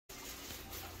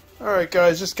Alright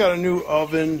guys, just got a new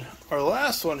oven. Our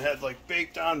last one had like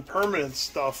baked on permanent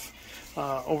stuff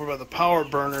over by the power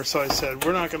burner, so I said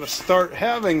we're not going to start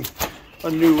having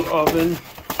a new oven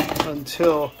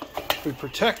until we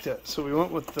protect it. So we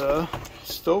went with the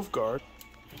StoveGuard.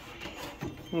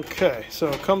 Okay, so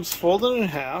it comes folded in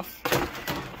half.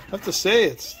 I have to say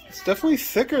it's definitely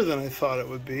thicker than I thought it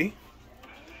would be.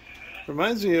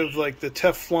 Reminds me of like the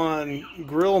Teflon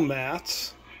grill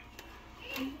mats.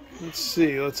 Let's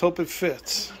see, let's hope it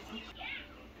fits.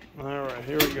 Alright,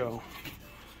 here we go.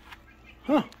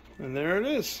 Huh, and there it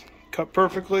is. Cut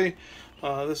perfectly.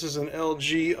 This is an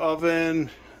LG oven.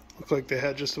 Looks like they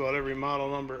had just about every model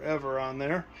number ever on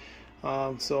there.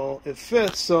 So it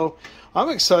fits. So I'm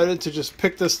excited to just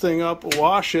pick this thing up,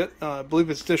 wash it. I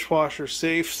believe it's dishwasher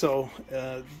safe, so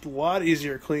a lot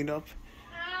easier cleanup.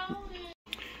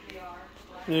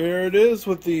 There it is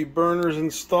with the burners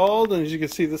installed, and as you can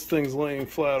see, this thing's laying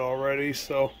flat already,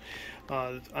 so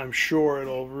I'm sure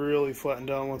it'll really flatten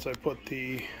down once I put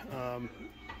the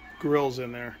grills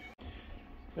in there.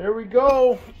 There we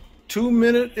go,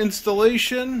 2-minute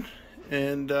installation,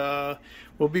 and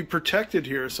we'll be protected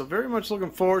here, so very much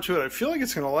looking forward to it. I feel like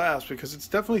it's going to last because it's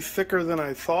definitely thicker than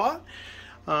I thought.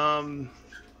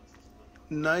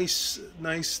 Nice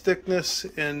thickness,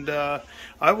 and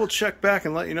I will check back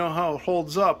and let you know how it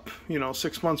holds up,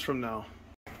 6 months from now.